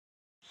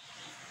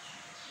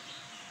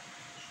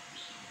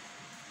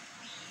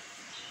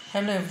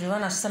Hello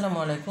everyone, আসসালামু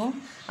আলাইকুম।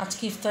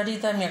 আজকে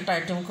ইফতারিতে আমি একটা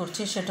আইটেম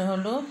করছি, সেটা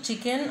হলো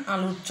চিকেন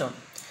আলুর চপ।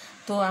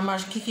 তো আমার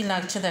কী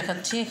লাগছে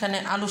দেখাচ্ছি। এখানে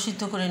আলু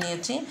সিদ্ধ করে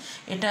নিয়েছি,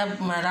 এটা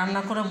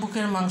রান্না করা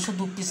বুকের মাংস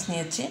 2 পিস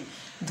নিয়েছি,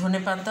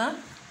 ধনেপাতা,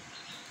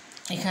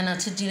 এখানে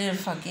আছে জিরের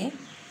ফাঁকি,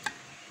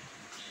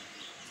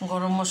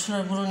 গরম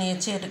মশলার গুঁড়ো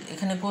নিয়েছি,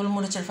 এখানে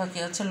গোলমরিচের ফাঁকি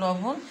আছে,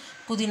 লবণ,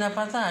 পুদিনা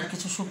পাতা আর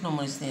কিছু শুকনো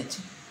মরিচ নিয়েছি।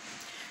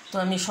 তো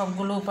আমি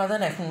সবগুলো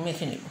উপাদান এখন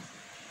মেখে নিব।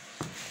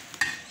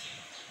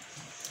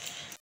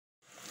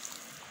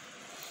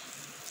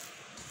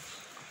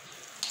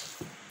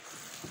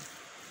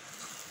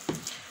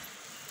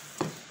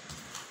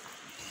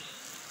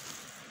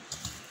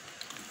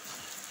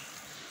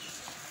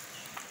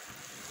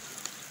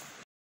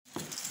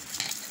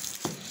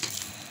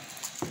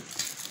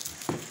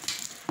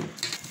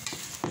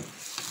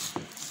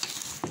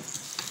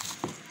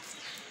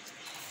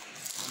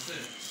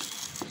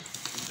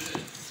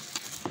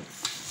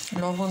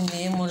 লবণ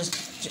দিয়ে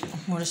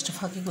মরিচটা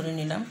ফাঁকি করে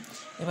নিলাম।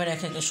 এবার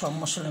একে একে সব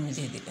মশলা আমি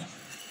দিয়ে দিলাম।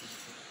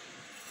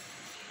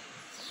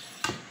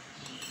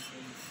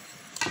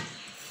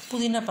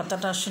 পুদিনা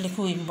পাতাটা আসলে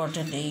খুব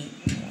ইম্পর্ট্যান্ট এই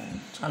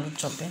আলুর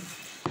চপে,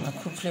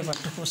 খুব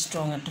ফ্লেভারটা খুব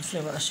স্ট্রং একটা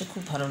ফ্লেভার আসে,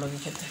 খুব ভালো লাগে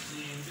খেতে।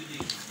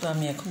 তো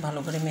আমি এখন ভালো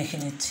করে মেখে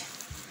নিচ্ছি।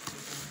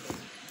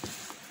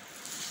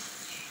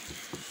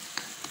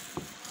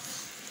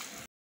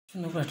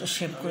 সুন্দর করে একটা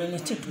শেপ করে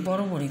নিচ্ছি, একটু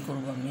বড় বড়ই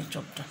করবো আমি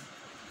চপটা।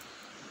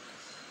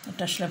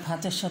 এটা আসলে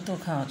ভাতের সাথেও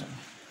খাওয়া যাবে।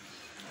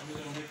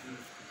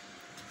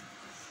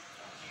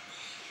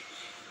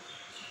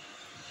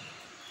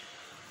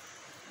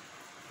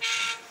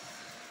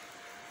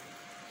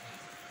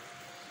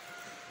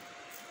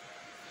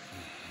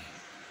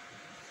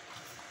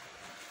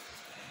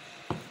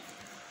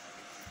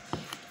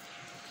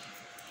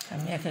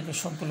 আমি একে একে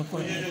সবগুলো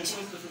করে নিচ্ছি।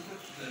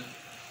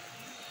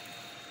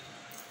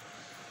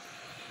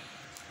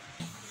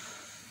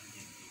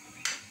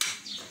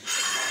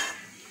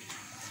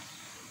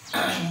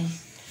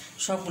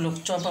 সবগুলো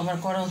চপ আমার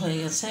করা হয়ে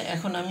গেছে।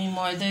 এখন আমি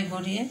ময়দায়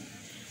গড়িয়ে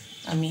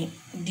আমি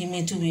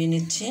ডিমে চুবিয়ে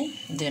নিচ্ছি,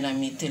 দেন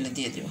আমি তেলে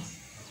দিয়ে দেব।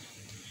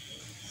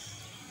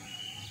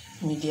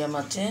 মিডিয়াম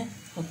আঁচে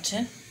হচ্ছে।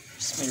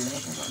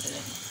 বিসমিল্লাহির রহমানির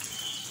রহিম।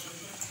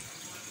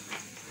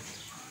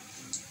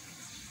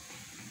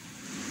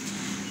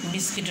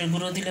 বিস্কিটের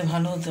গুঁড়ো দিলে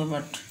ভালো হতো,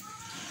 বাট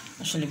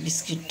আসলে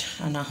বিস্কিট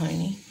আনা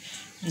হয়নি।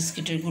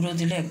 বিস্কিটের গুঁড়ো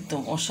দিলে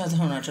একদম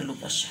অসাধারণ একটা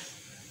লুক আসে।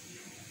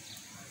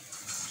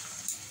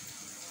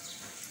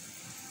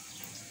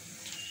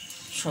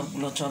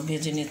 সবগুলো চপ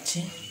ভেজে নিচ্ছি।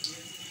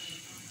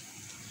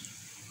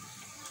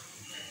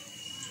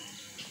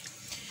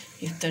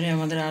 ইফতারে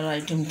আমাদের আরও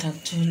আইটেম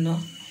থাকছে হলো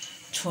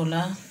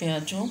ছোলা,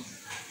 পেঁয়াজু,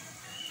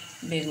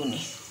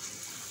 বেগুনি।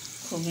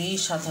 খুবই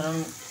সাধারণ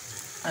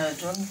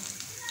আয়োজন।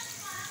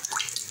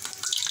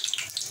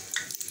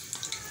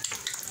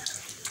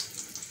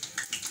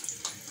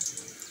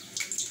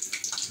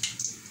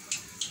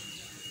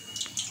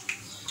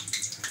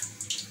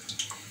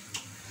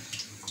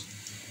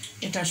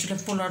 এটা আসলে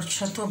পোলার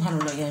সাথেও ভালো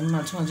লাগে। আমি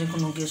মাঝে মাঝে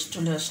কোনো গেস্ট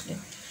চলে আসলে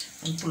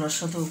আমি পোলার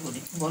সাথেও করি,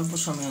 অল্প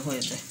সময়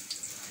হয়ে যায়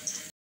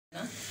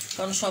না,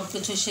 কারণ সব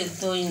কিছু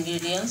সেদ্ধ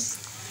ইনগ্রিডিয়েন্টস।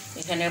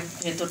 এখানে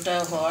ভেতরটা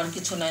হওয়ার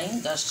কিছু নাই,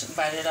 জাস্ট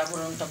বাইরের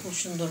আবরণটা খুব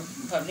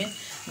সুন্দরভাবে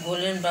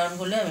গোল্ডেন ব্রাউন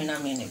হলে আমি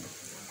নামিয়ে নেব।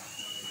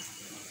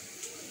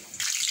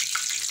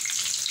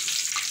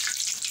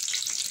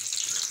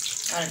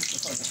 আর একটু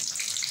হবে।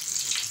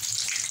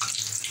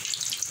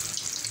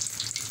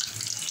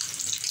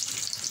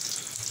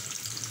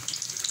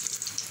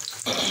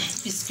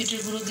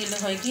 বিস্কিটের গুঁড়ো দিলে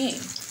হয় কি,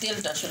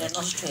 তেলটা আসলে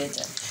নষ্ট হয়ে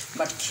যায়,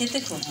 বাট খেতে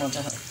খুব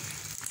মজা হয়।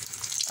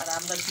 আর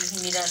আমরা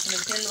গৃহিণীরা আসলে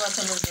তেল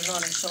বাঁচানোর জন্য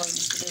অনেক সময়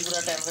বিস্কিটের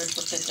গুঁড়োটা অ্যাভয়েড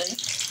করতে চাই,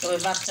 তবে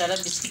বাচ্চারা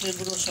বিস্কিটের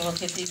গুঁড়ো সহ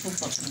খেতেই খুব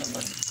পছন্দ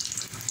করে।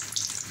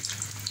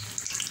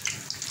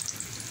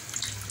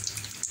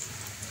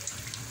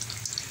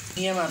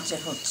 মিডিয়াম আঁচে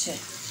হচ্ছে।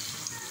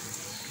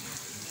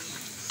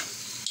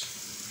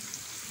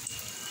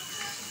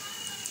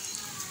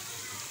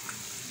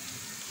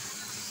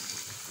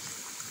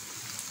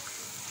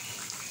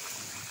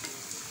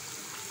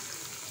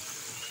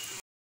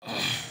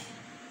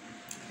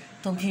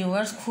 তো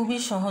ভিউয়ার্স, খুবই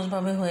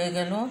সহজভাবে হয়ে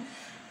গেল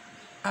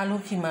আলু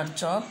কিমার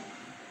চপ।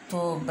 তো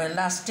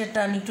লাস্টেরটা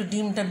আমি একটু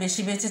ডিমটা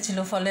বেশি বেঁচেছিল,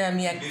 ফলে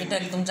আমি এটা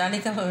একদম জালি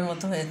কাবাবের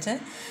মতো হয়েছে।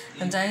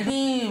 যাই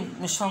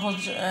সহজ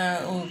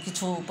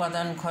কিছু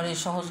উপাদান, ঘরে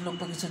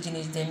সহজলভ্য কিছু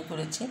জিনিস দেন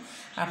করেছি।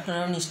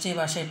 আপনারাও নিশ্চয়ই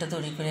বাসায় এটা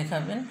তৈরি করে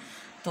খাবেন।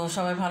 তো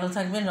সবাই ভালো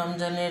থাকবেন।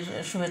 রমজানের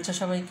শুভেচ্ছা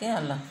সবাইকে।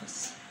 আল্লাহ হাফেজ।